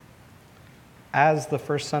as the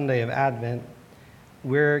first Sunday of Advent,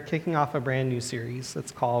 we're kicking off a brand new series.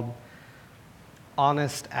 It's called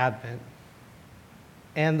Honest Advent.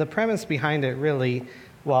 And the premise behind it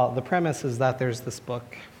the premise is that there's this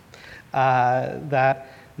book, that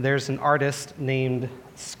there's an artist named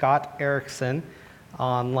Scott Erickson.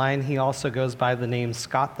 Online, he also goes by the name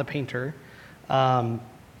Scott the Painter. And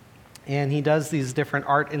he does these different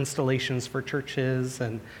art installations for churches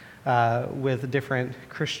and with different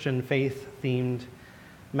Christian faith-themed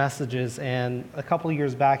messages. And a couple of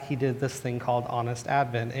years back, he did this thing called Honest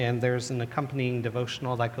Advent, and there's an accompanying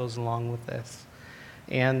devotional that goes along with this.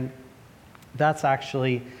 And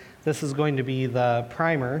this is going to be the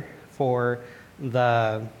primer for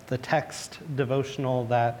the text devotional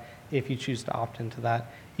that, if you choose to opt into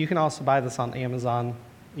that. You can also buy this on Amazon.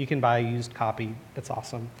 You can buy a used copy. It's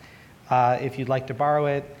awesome. If you'd like to borrow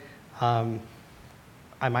it,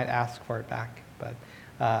 I might ask for it back, but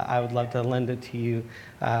I would love to lend it to you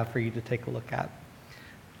for you to take a look at.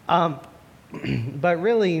 But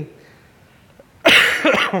really,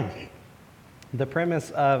 the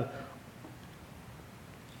premise of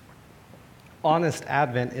Honest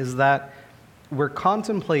Advent is that we're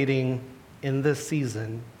contemplating in this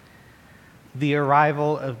season the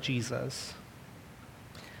arrival of Jesus.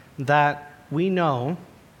 That we know,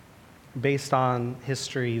 based on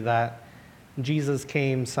history, that Jesus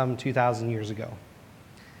came some 2,000 years ago.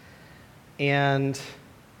 And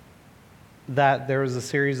that there was a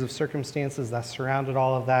series of circumstances that surrounded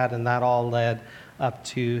all of that, and that all led up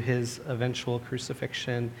to his eventual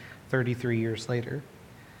crucifixion 33 years later.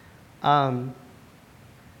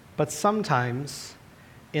 But sometimes,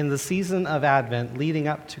 in the season of Advent, leading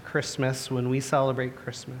up to Christmas, when we celebrate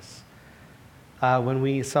Christmas, when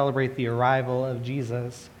we celebrate the arrival of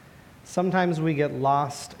Jesus, sometimes we get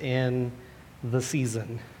lost in the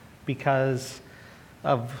season because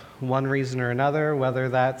of one reason or another, whether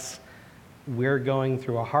that's we're going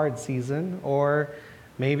through a hard season, or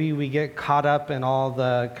maybe we get caught up in all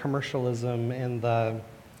the commercialism and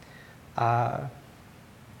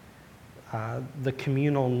the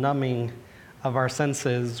communal numbing of our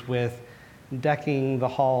senses with decking the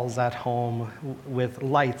halls at home with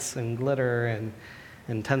lights and glitter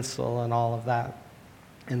and tinsel and all of that.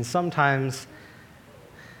 And sometimes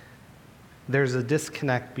there's a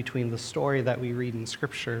disconnect between the story that we read in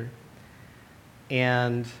Scripture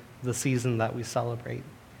and the season that we celebrate.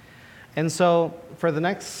 And so for the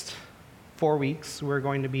next 4 weeks, we're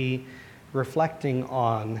going to be reflecting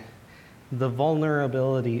on the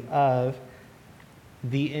vulnerability of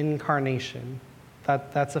the incarnation.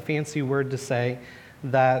 That's a fancy word to say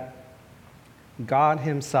that God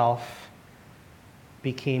himself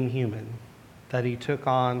became human, that he took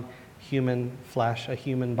on human flesh, a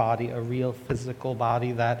human body, a real physical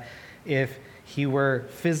body, that if he were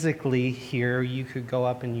physically here, you could go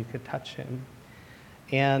up and you could touch him.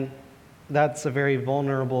 And that's a very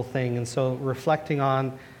vulnerable thing. And so reflecting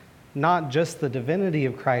on not just the divinity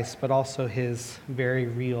of Christ, but also his very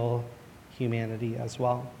real humanity as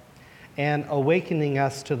well. And awakening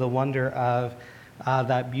us to the wonder of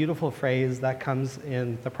that beautiful phrase that comes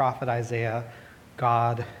in the prophet Isaiah,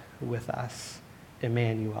 God with us,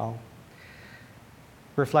 Emmanuel.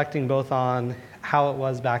 Reflecting both on how it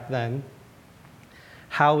was back then,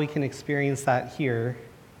 how we can experience that here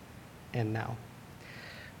and now.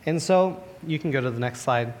 And so you can go to the next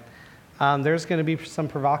slide. There's going to be some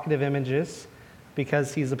provocative images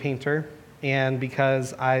because he's a painter and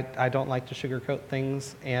because I don't like to sugarcoat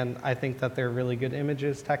things, and I think that they're really good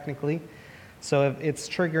images technically. So if it's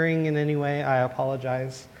triggering in any way, I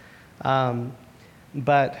apologize.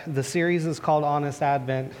 But the series is called Honest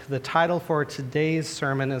Advent. The title for today's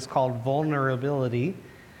sermon is called Vulnerability.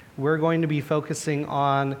 We're going to be focusing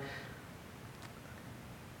on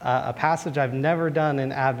a passage I've never done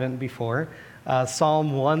in Advent before,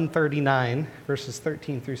 Psalm 139, verses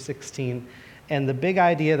 13 through 16. And the big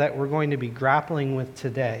idea that we're going to be grappling with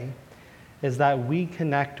today is that we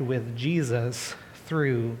connect with Jesus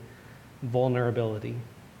through vulnerability.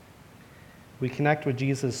 We connect with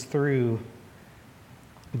Jesus through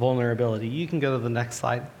vulnerability. You can go to the next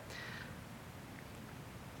slide.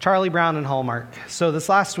 Charlie Brown and Hallmark. So this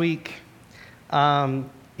last week, Thanksgiving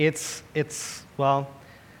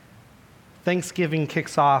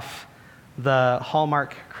kicks off the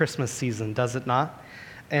Hallmark Christmas season, does it not?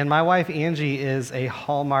 And my wife, Angie, is a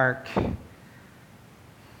Hallmark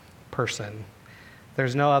person.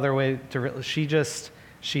 There's no other way to...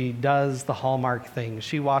 She does the Hallmark thing.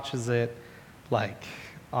 She watches it like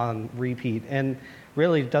on repeat. And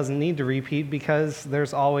really doesn't need to repeat because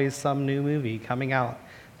there's always some new movie coming out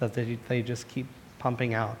that they just keep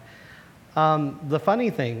pumping out. The funny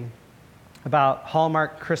thing about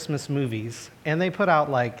Hallmark Christmas movies, and they put out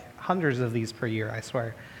like hundreds of these per year, I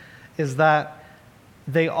swear, is that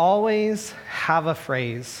they always have a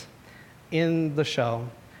phrase in the show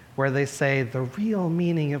where they say the real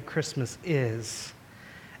meaning of Christmas is,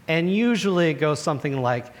 and usually it goes something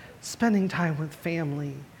like spending time with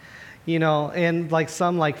family, and like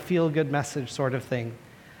some like feel-good message sort of thing.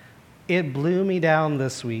 It blew me down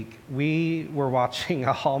this week. We were watching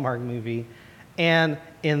a Hallmark movie, and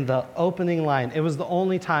in the opening line, it was the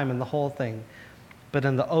only time in the whole thing, but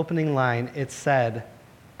in the opening line, it said,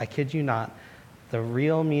 I kid you not, the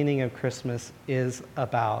real meaning of Christmas is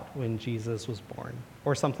about when Jesus was born,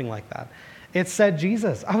 or something like that. It said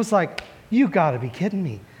Jesus. I was like, you gotta be kidding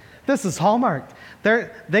me. This is Hallmark.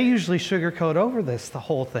 They usually sugarcoat over this, the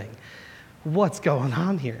whole thing. What's going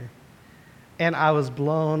on here? And I was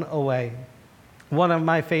blown away. One of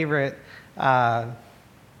my favorite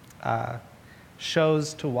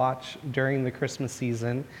shows to watch during the Christmas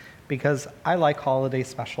season, because I like holiday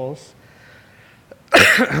specials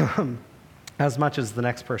as much as the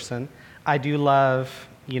next person. I do love,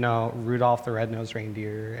 Rudolph the Red-Nosed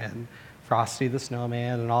Reindeer and Frosty the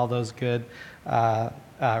Snowman and all those good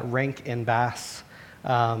Rankin Bass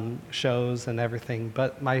shows and everything.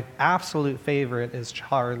 But my absolute favorite is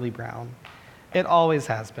Charlie Brown. It always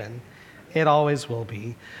has been. It always will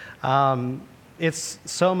be. It's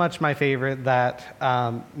so much my favorite that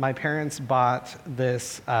my parents bought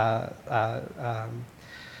this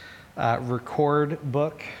record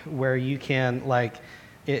book where you can,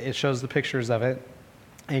 it shows the pictures of it,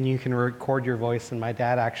 and you can record your voice, and my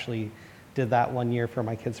dad actually did that one year for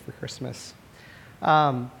my kids for Christmas.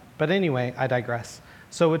 But anyway, I digress.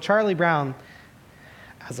 So with Charlie Brown,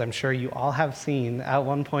 as I'm sure you all have seen at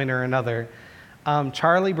one point or another,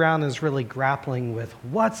 Charlie Brown is really grappling with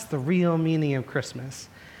what's the real meaning of Christmas.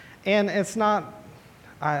 And it's not,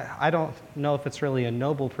 I don't know if it's really a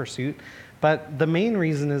noble pursuit, but the main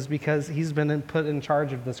reason is because he's been put in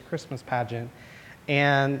charge of this Christmas pageant,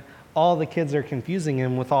 and all the kids are confusing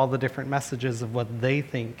him with all the different messages of what they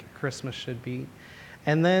think Christmas should be.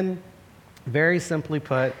 And then, very simply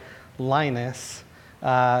put, Linus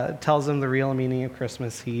tells him the real meaning of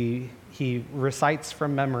Christmas. He recites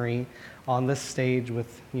from memory on this stage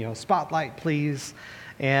with, spotlight please,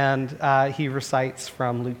 and he recites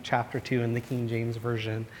from Luke chapter 2 in the King James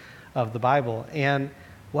Version of the Bible. And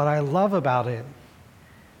what I love about it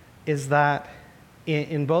is that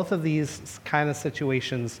in both of these kind of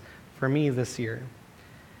situations for me this year,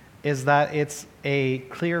 is that it's a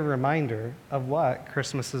clear reminder of what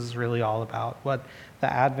Christmas is really all about, what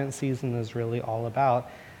the Advent season is really all about.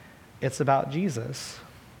 It's about Jesus.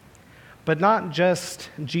 But not just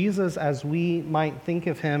Jesus as we might think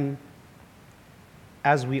of him,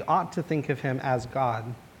 as we ought to think of him as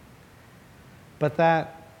God, but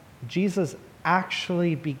that Jesus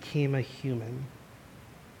actually became a human.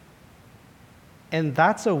 And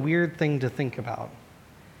that's a weird thing to think about.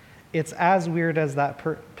 It's as weird as that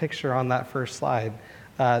picture on that first slide,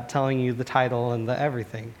 telling you the title and the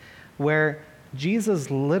everything, where Jesus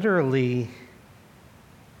literally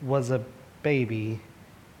was a baby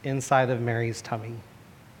inside of Mary's tummy,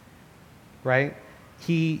 right?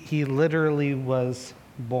 He literally was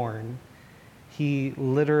born. He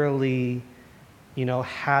literally,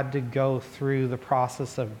 had to go through the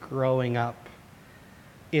process of growing up.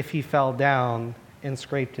 If he fell down and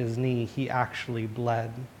scraped his knee, he actually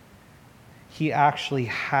bled. He actually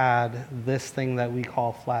had this thing that we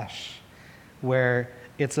call flesh, where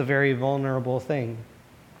it's a very vulnerable thing.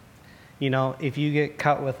 If you get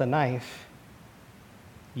cut with a knife,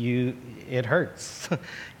 it hurts,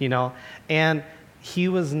 And he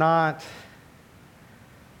was not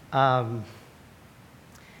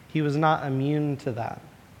immune to that.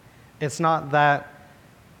 It's not that,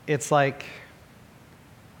 it's like,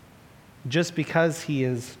 just because he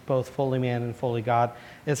is both fully man and fully God,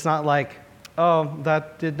 it's not like, oh,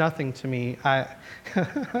 that did nothing to me. I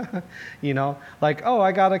got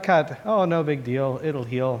a cut. Oh, no big deal. It'll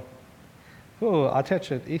heal. Oh, I'll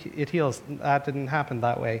touch it. It heals. That didn't happen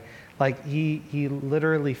that way. He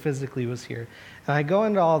literally physically was here. And I go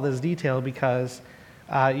into all this detail because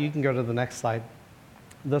you can go to the next slide.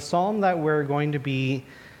 The psalm that we're going to be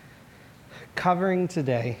covering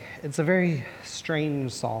today, it's a very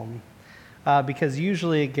strange psalm because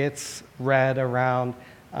usually it gets read around,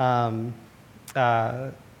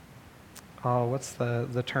 what's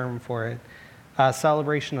the term for it?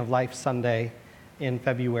 Celebration of Life Sunday in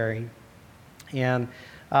February. And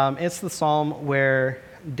it's the psalm where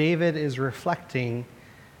David is reflecting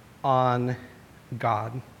on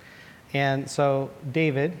God. And so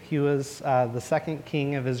David, he was the second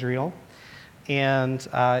king of Israel. And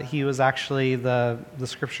he was actually, the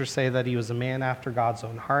scriptures say that he was a man after God's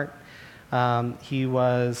own heart. He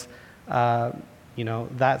was,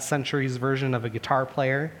 that century's version of a guitar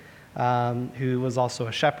player who was also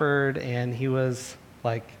a shepherd, and he was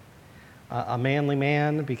like a manly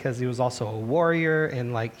man because he was also a warrior,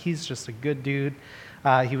 and like he's just a good dude.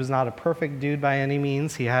 He was not a perfect dude by any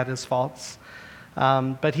means. He had his faults.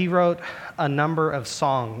 But he wrote a number of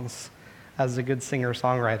songs as a good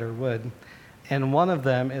singer-songwriter would. And one of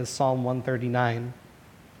them is Psalm 139.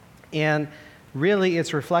 And really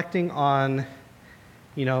it's reflecting on,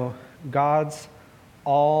 God's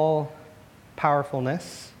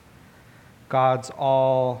all-powerfulness, God's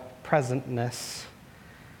all-presentness,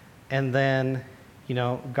 and then,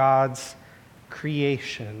 God's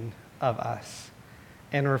creation of us.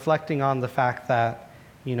 And reflecting on the fact that,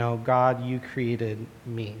 God, you created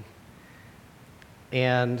me.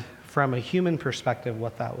 And from a human perspective,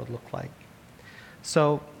 what that would look like.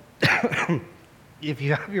 So, if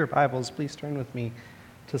you have your Bibles, please turn with me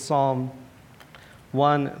to Psalm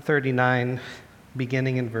 139,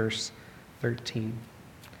 beginning in verse 13.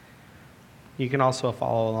 You can also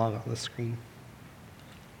follow along on the screen.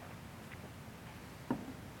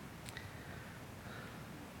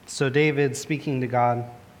 So David, speaking to God,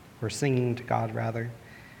 or singing to God rather,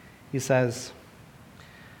 he says,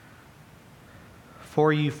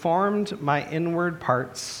 "For you formed my inward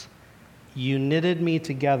parts, you knitted me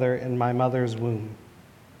together in my mother's womb.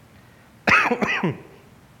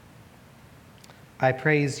 I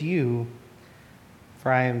praise you,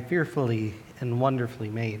 for I am fearfully and wonderfully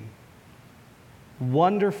made.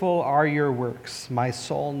 Wonderful are your works, my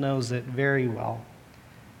soul knows it very well.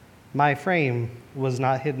 My frame was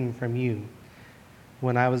not hidden from you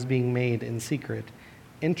when I was being made in secret,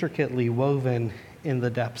 intricately woven in the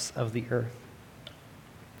depths of the earth.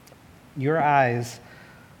 Your eyes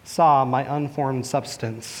saw my unformed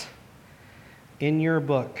substance. In your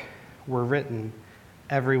book were written,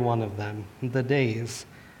 every one of them, the days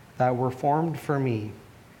that were formed for me,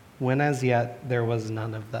 when as yet there was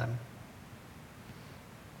none of them."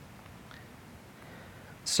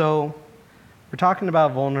 So, we're talking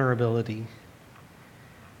about vulnerability.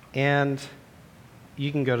 And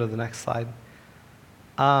you can go to the next slide.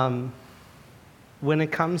 When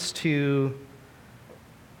it comes to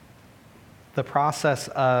the process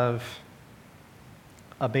of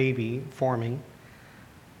a baby forming,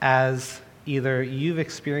 as either you've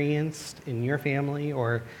experienced in your family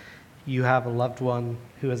or you have a loved one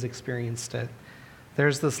who has experienced it,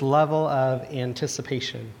 there's this level of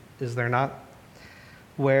anticipation, is there not?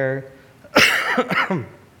 Where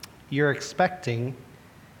you're expecting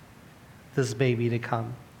this baby to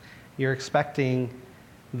come. You're expecting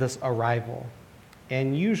this arrival.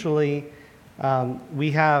 And usually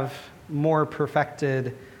we have more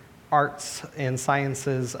perfected arts and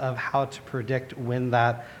sciences of how to predict when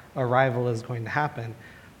that arrival is going to happen,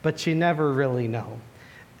 but you never really know.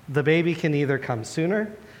 The baby can either come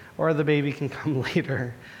sooner or the baby can come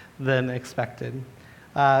later than expected.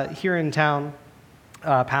 Here in town,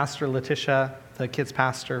 Pastor Letitia, the kids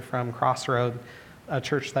pastor from Crossroad, a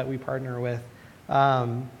church that we partner with,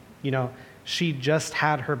 she just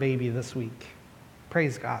had her baby this week.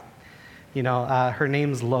 Praise God. Her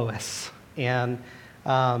name's Lois, and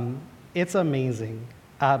it's amazing.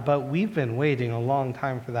 But we've been waiting a long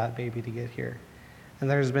time for that baby to get here. And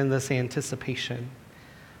there's been this anticipation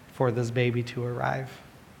for this baby to arrive.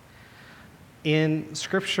 In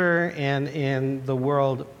Scripture and in the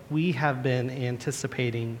world, we have been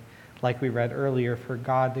anticipating, like we read earlier, for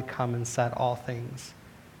God to come and set all things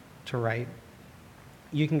to right.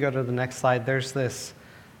 You can go to the next slide. There's this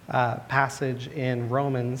passage in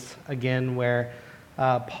Romans, again, where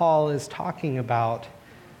Paul is talking about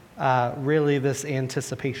really this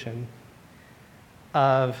anticipation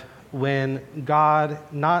of when God,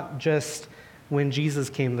 not just when Jesus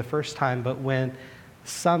came the first time, but when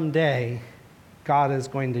someday God is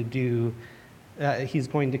going to do, he's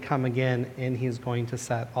going to come again and he's going to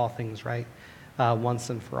set all things right once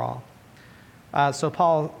and for all. So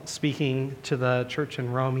Paul, speaking to the church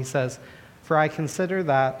in Rome, he says, "For I consider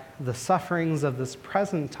that the sufferings of this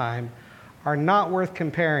present time are not worth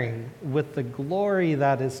comparing with the glory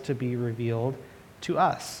that is to be revealed to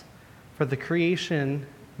us. For the creation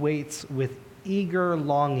waits with eager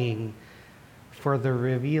longing for the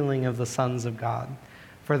revealing of the sons of God.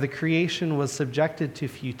 For the creation was subjected to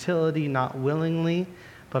futility not willingly,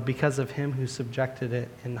 but because of him who subjected it,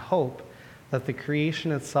 in hope that the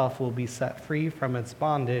creation itself will be set free from its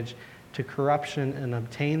bondage to corruption and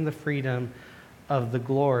obtain the freedom of the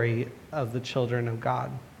glory of the children of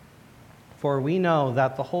God. For we know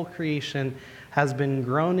that the whole creation has been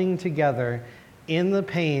groaning together in the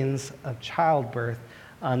pains of childbirth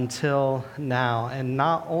until now. And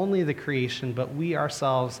not only the creation, but we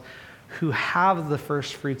ourselves who have the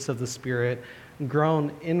first fruits of the Spirit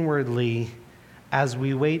groan inwardly as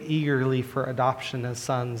we wait eagerly for adoption as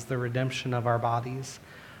sons, the redemption of our bodies.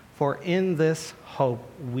 For in this hope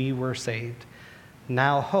we were saved.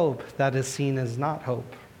 Now hope that is seen is not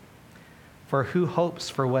hope. For who hopes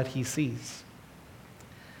for what he sees?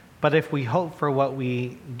 But if we hope for what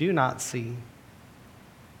we do not see,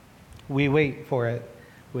 we wait for it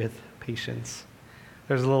with patience.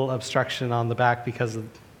 There's a little obstruction on the back because of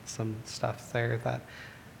some stuff there that,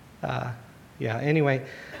 anyway.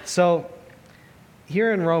 So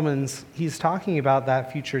here in Romans, he's talking about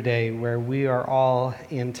that future day where we are all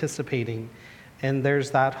anticipating, and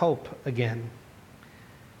there's that hope again.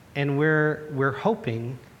 And we're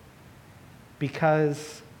hoping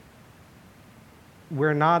because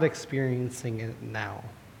we're not experiencing it now.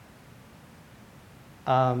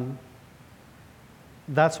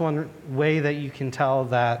 That's one way that you can tell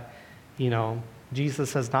that,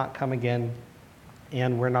 Jesus has not come again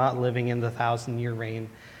and we're not living in the 1,000-year reign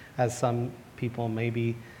as some people may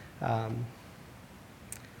be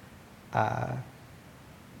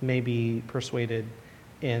persuaded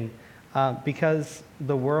in. Because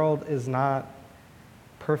the world is not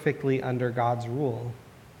perfectly under God's rule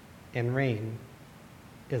and reign,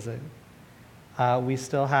 is it? We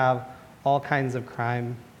still have all kinds of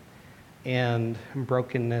crime and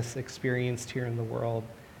brokenness experienced here in the world.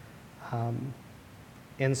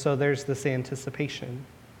 And so there's this anticipation.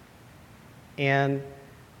 And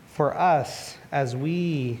for us, as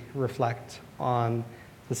we reflect on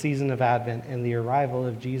the season of Advent and the arrival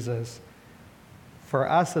of Jesus, for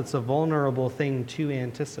us it's a vulnerable thing to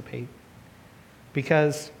anticipate.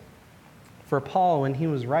 Because for Paul, when he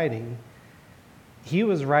was writing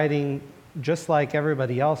just like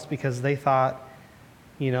everybody else because they thought,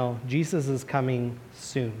 Jesus is coming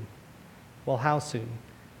soon. Well, how soon?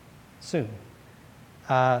 Soon.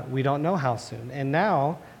 We don't know how soon. And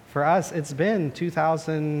now, for us, it's been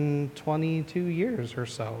 2022 years or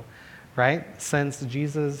so, right? Since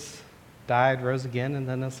Jesus died, rose again, and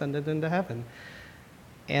then ascended into heaven.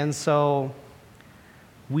 And so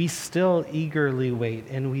we still eagerly wait,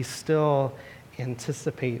 and we still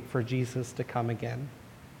anticipate for Jesus to come again.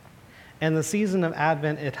 And the season of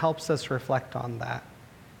Advent, it helps us reflect on that.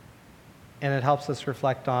 And it helps us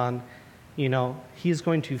reflect on, he's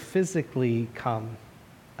going to physically come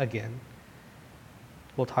again.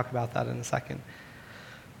 We'll talk about that in a second.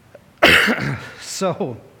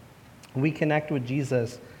 So we connect with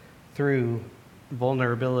Jesus through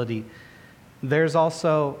vulnerability. There's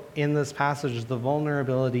also, in this passage, the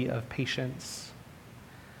vulnerability of patience.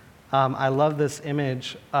 I love this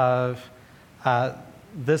image of,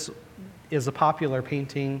 this is a popular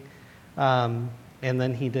painting, and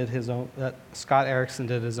then he did his own, Scott Erickson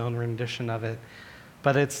did his own rendition of it.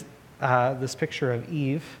 But it's this picture of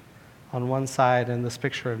Eve on one side and this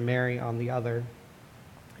picture of Mary on the other.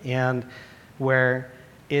 And where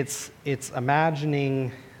it's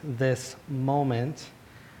imagining this moment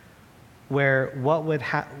where what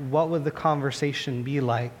would the conversation be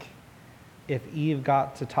like if Eve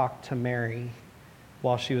got to talk to Mary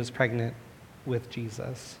while she was pregnant with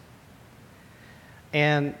Jesus?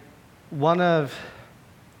 And one of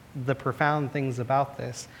the profound things about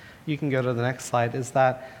this, you can go to the next slide, is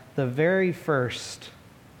that the very first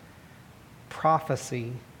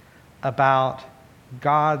prophecy about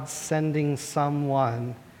God sending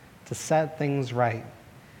someone to set things right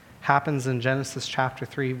happens in Genesis chapter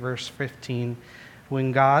 3, verse 15,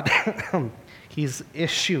 when God, he's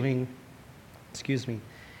issuing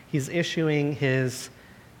his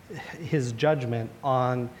judgment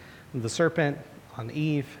on the serpent, on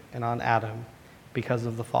Eve, and on Adam because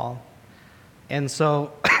of the fall. And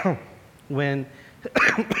so when,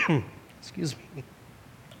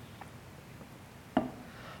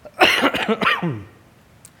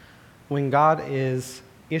 when God is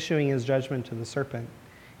issuing his judgment to the serpent,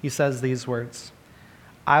 he says these words,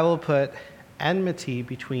 "I will put enmity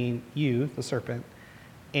between you, the serpent,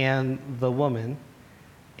 and the woman,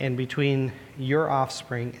 and between your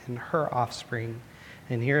offspring and her offspring."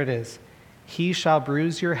 And here it is, "He shall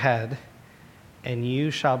bruise your head, and you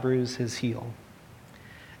shall bruise his heel."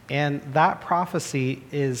 And that prophecy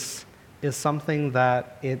is something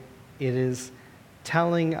that it is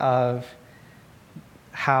telling of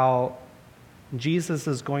how Jesus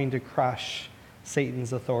is going to crush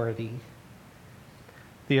Satan's authority,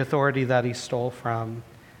 the authority that he stole from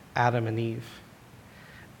Adam and Eve,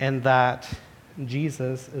 and that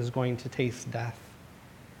Jesus is going to taste death.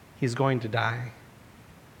 He's going to die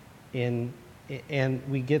in And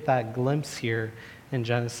we get that glimpse here in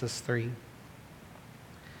Genesis 3.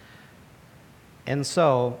 And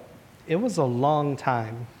so it was a long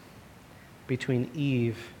time between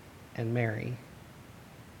Eve and Mary.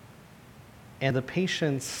 And the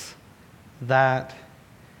patience that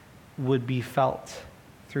would be felt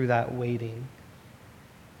through that waiting.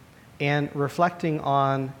 And reflecting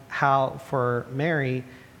on how for Mary,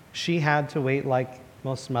 she had to wait like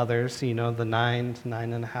most mothers, the 9 to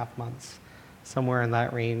 9.5 months, somewhere in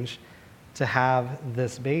that range, to have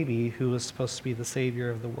this baby who was supposed to be the Savior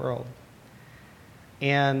of the world.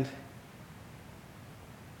 And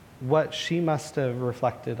what she must have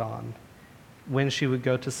reflected on when she would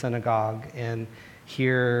go to synagogue and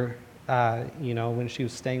hear, when she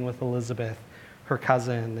was staying with Elizabeth, her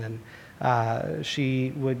cousin, and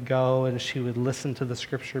she would go and she would listen to the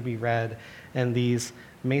scripture be read and these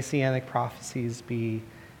messianic prophecies be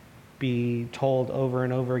told over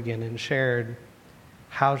and over again and shared,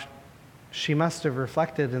 how she must have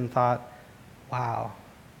reflected and thought, wow,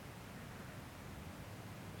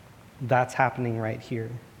 that's happening right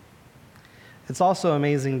here. It's also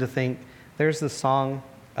amazing to think, there's this song,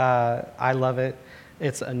 I love it.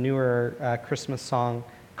 It's a newer Christmas song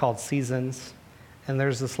called Seasons. And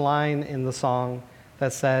there's this line in the song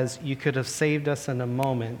that says, "You could have saved us in a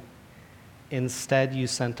moment. Instead, you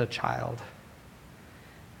sent a child."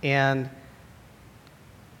 And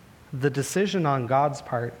the decision on God's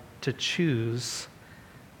part to choose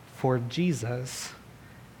for Jesus,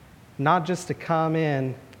 not just to come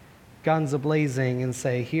in guns a-blazing and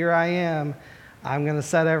say, "Here I am, I'm going to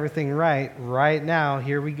set everything right now,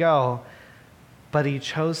 here we go." But he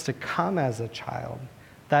chose to come as a child,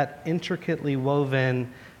 that intricately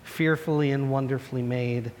woven, fearfully and wonderfully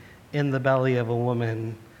made in the belly of a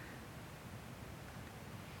woman.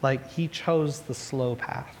 Like, he chose the slow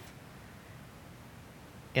path.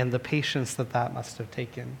 And the patience that must have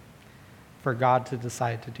taken for God to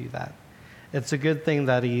decide to do that. It's a good thing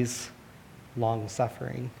that he's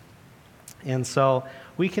long-suffering. And so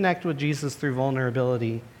we connect with Jesus through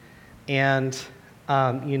vulnerability. And,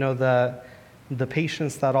 the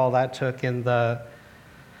patience that all that took, and the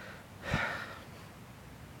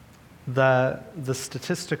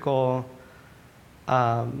statistical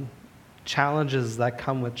challenges that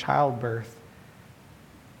come with childbirth,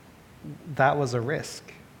 that was a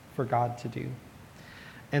risk for God to do.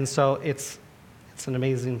 And so it's an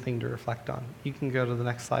amazing thing to reflect on. You can go to the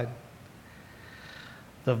next slide.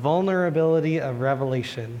 The vulnerability of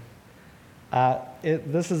revelation.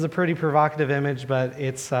 This is a pretty provocative image, but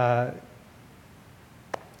it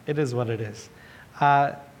is what it is.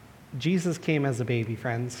 Jesus came as a baby,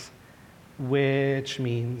 friends, which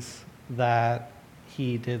means that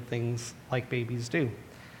he did things like babies do.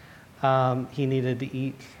 He needed to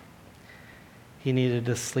eat. He needed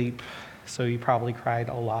to sleep, so he probably cried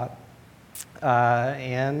a lot.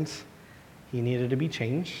 And he needed to be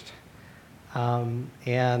changed.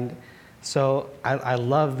 And so I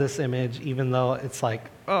love this image, even though it's like,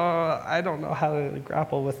 I don't know how to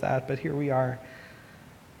grapple with that, but here we are.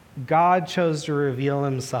 God chose to reveal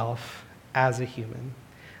himself as a human.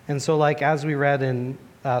 And so, like, as we read in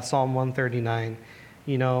Psalm 139,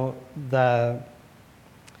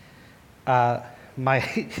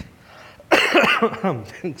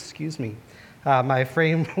 excuse me, my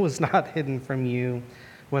frame was not hidden from you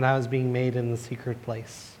when I was being made in the secret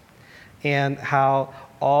place. And how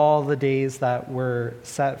all the days that were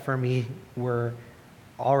set for me were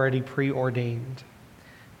already preordained.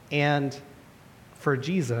 And for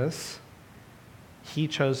Jesus, he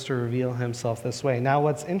chose to reveal himself this way. Now,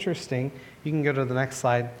 what's interesting, you can go to the next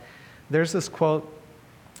slide. There's this quote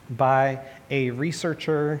by a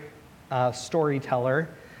researcher, storyteller,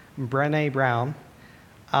 Brené Brown,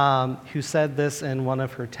 who said this in one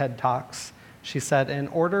of her TED Talks. She said, in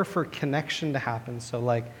order for connection to happen, so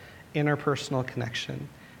like interpersonal connection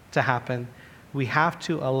to happen, we have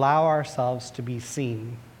to allow ourselves to be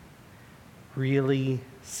seen, really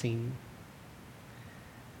seen.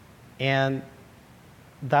 And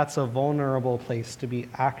that's a vulnerable place, to be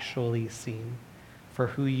actually seen for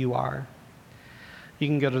who you are. You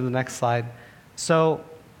can go to the next slide. So,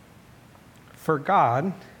 for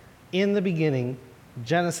God, in the beginning,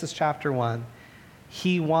 Genesis chapter 1,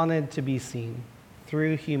 he wanted to be seen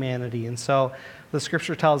through humanity. And so the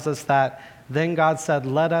scripture tells us that then God said,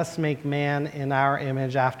 "Let us make man in our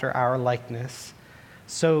image after our likeness."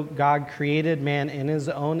 So God created man in his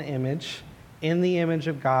own image. In the image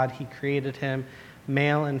of God, he created him.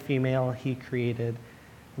 Male and female, he created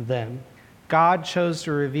them. God chose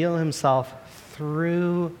to reveal himself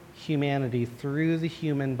through humanity, through the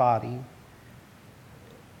human body.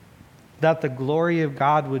 that the glory of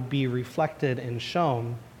God would be reflected and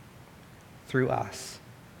shown through us.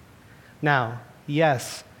 Now,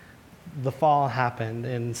 yes, the fall happened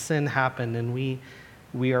and sin happened, and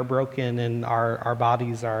we are broken and our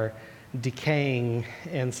bodies are decaying,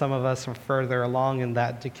 and some of us are further along in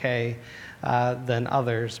that decay than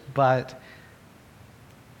others, but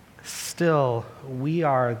still, we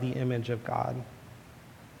are the image of God.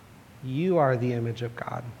 You are the image of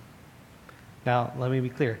God. Now, let me be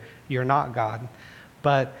clear. You're not God,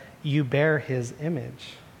 but you bear his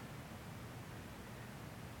image.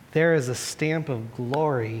 There is a stamp of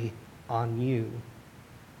glory on you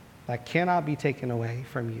that cannot be taken away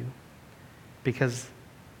from you, because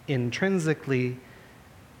intrinsically,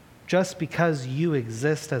 just because you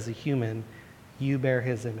exist as a human, you bear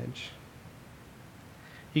his image.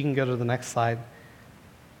 You can go to the next slide.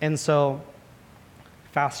 And so,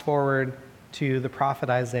 fast forward to the prophet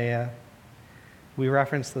Isaiah. We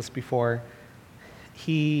referenced this before.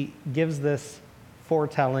 He gives this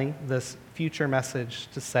foretelling, this future message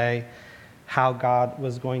to say how God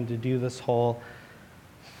was going to do this whole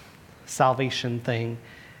salvation thing.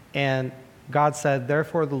 And God said,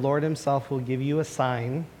 "Therefore the Lord himself will give you a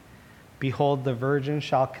sign. Behold, the virgin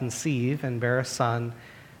shall conceive and bear a son,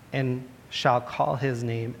 and shall call his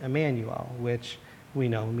name Emmanuel," which we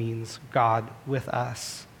know means God with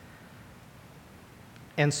us.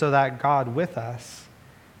 And so that God with us,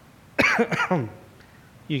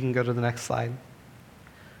 you can go to the next slide.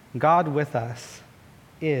 God with us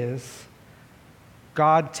is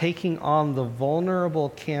God taking on the vulnerable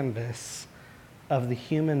canvas of the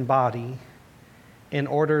human body in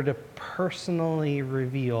order to personally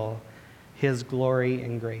reveal his glory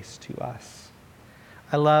and grace to us.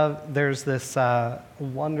 I love, there's this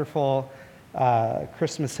wonderful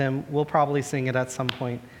Christmas hymn. We'll probably sing it at some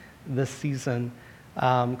point this season,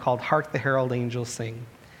 called "Hark the Herald Angels Sing,"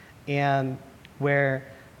 and where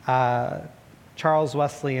Charles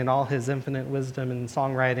Wesley, in all his infinite wisdom and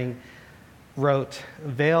songwriting, wrote,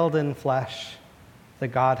 "Veiled in flesh, the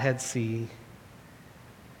Godhead see.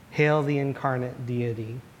 Hail the incarnate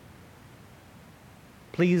deity.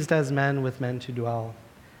 Pleased as men with men to dwell,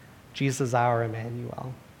 Jesus our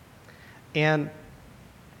Emmanuel." And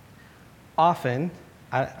often,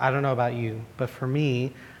 I don't know about you, but for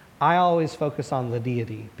me, I always focus on the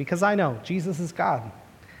deity because I know Jesus is God.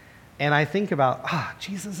 And I think about,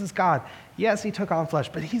 Jesus is God. Yes, he took on flesh,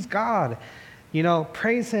 but he's God. You know,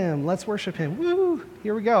 praise him. Let's worship him. Woo,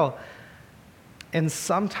 here we go. And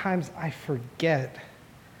sometimes I forget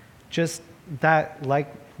just that,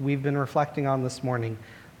 like we've been reflecting on this morning,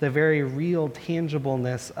 the very real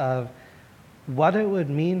tangibleness of what it would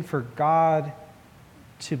mean for God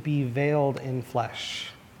to be veiled in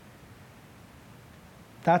flesh.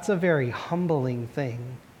 That's a very humbling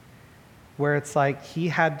thing, where it's like he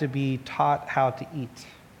had to be taught how to eat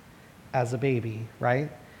as a baby,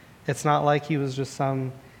 right? It's not like he was just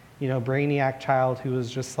some, brainiac child who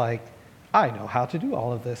was just like, "I know how to do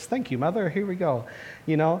all of this. Thank you, mother. Here we go."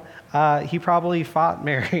 He probably fought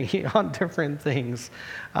Mary on different things,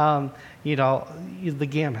 the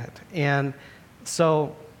gamut. And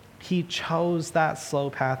so he chose that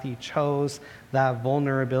slow path. He chose that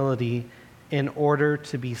vulnerability in order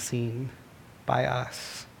to be seen by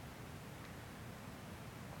us.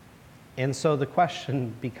 And so the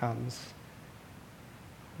question becomes,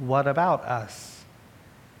 what about us?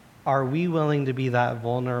 Are we willing to be that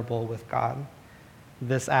vulnerable with God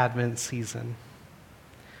this Advent season,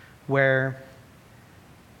 where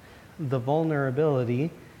the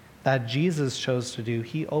vulnerability that Jesus chose to do,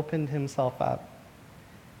 he opened himself up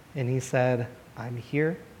and he said, "I'm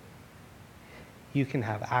here. You can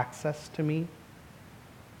have access to me.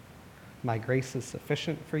 My grace is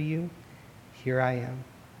sufficient for you. Here I am."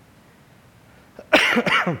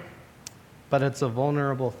 But it's a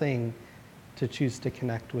vulnerable thing to choose to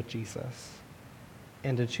connect with Jesus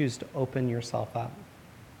and to choose to open yourself up,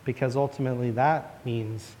 because ultimately that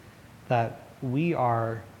means that we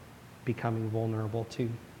are becoming vulnerable too,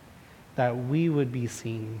 that we would be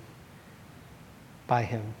seen by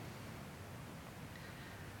him.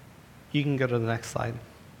 You can go to the next slide.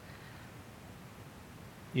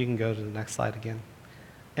 You can go to the next slide again.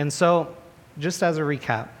 And so, just as a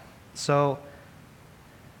recap, so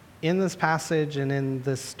in this passage and in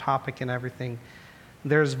this topic and everything,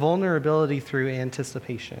 there's vulnerability through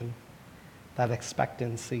anticipation, that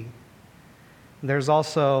expectancy. There's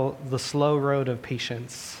also the slow road of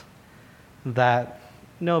patience that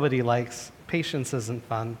nobody likes. Patience isn't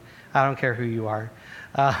fun. I don't care who you are.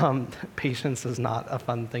 Patience is not a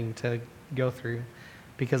fun thing to go through,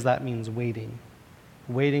 because that means waiting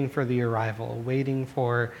for the arrival, waiting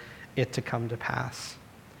for it to come to pass.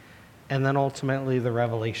 and then ultimately the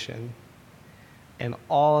revelation. And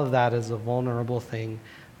all of that is a vulnerable thing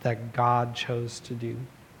that God chose to do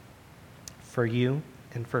for you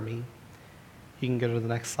and for me. You can go to the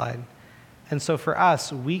next slide. And so for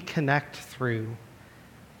us, we connect through,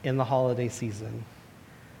 in the holiday season,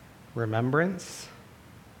 remembrance.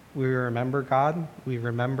 We remember God. We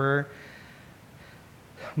remember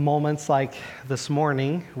moments like this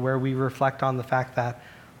morning where we reflect on the fact that,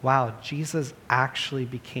 wow, Jesus actually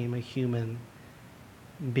became a human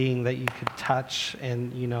being that you could touch,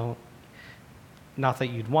 and not that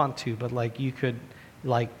you'd want to, but you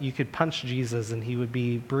could punch Jesus and he would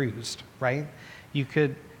be bruised, right? He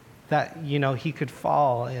could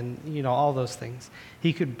fall, and all those things.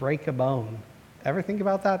 He could break a bone. Ever think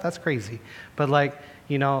about that? That's crazy. But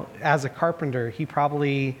as a carpenter, he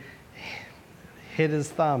probably hit his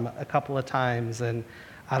thumb a couple of times, and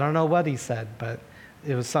I don't know what he said, but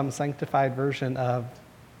it was some sanctified version of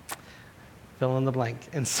fill in the blank.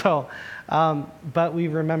 And so, but we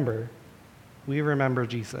remember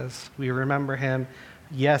Jesus. We remember him,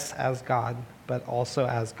 yes, as God, but also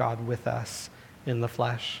as God with us in the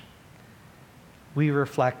flesh. We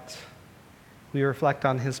reflect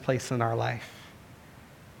on his place in our life.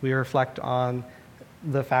 We reflect on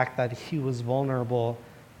the fact that he was vulnerable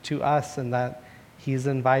to us, and that he's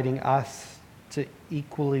inviting us to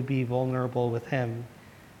equally be vulnerable with him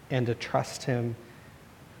and to trust him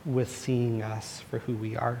with seeing us for who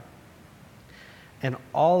we are. And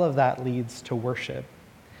all of that leads to worship.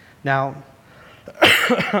 Now,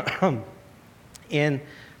 in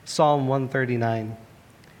Psalm 139,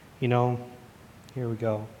 here we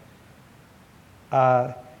go.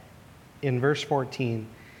 In verse 14,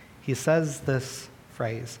 he says this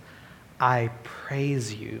phrase, "I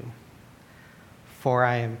praise you, for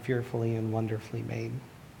I am fearfully and wonderfully made."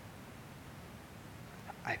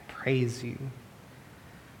 I praise you.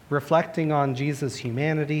 Reflecting on Jesus'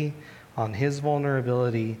 humanity, on his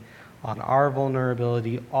vulnerability, on our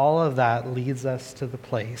vulnerability, all of that leads us to the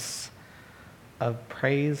place of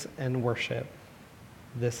praise and worship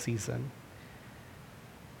this season.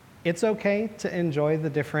 It's okay to enjoy the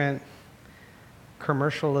different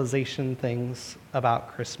commercialization things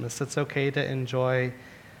about Christmas. It's okay to enjoy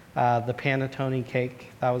the panettone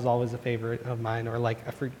cake. That was always a favorite of mine, or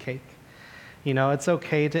a fruit cake. It's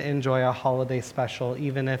okay to enjoy a holiday special,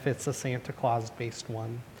 even if it's a Santa Claus-based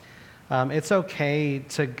one. It's okay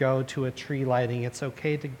to go to a tree lighting. It's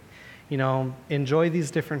okay to, enjoy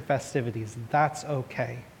these different festivities. That's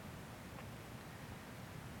okay.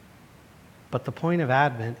 But the point of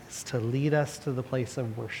Advent is to lead us to the place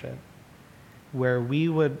of worship, where we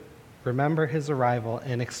would remember his arrival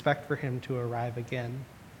and expect for him to arrive again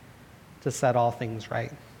to set all things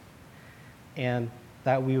right, and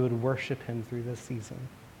that we would worship him through this season.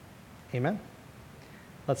 Amen?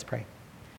 Let's pray.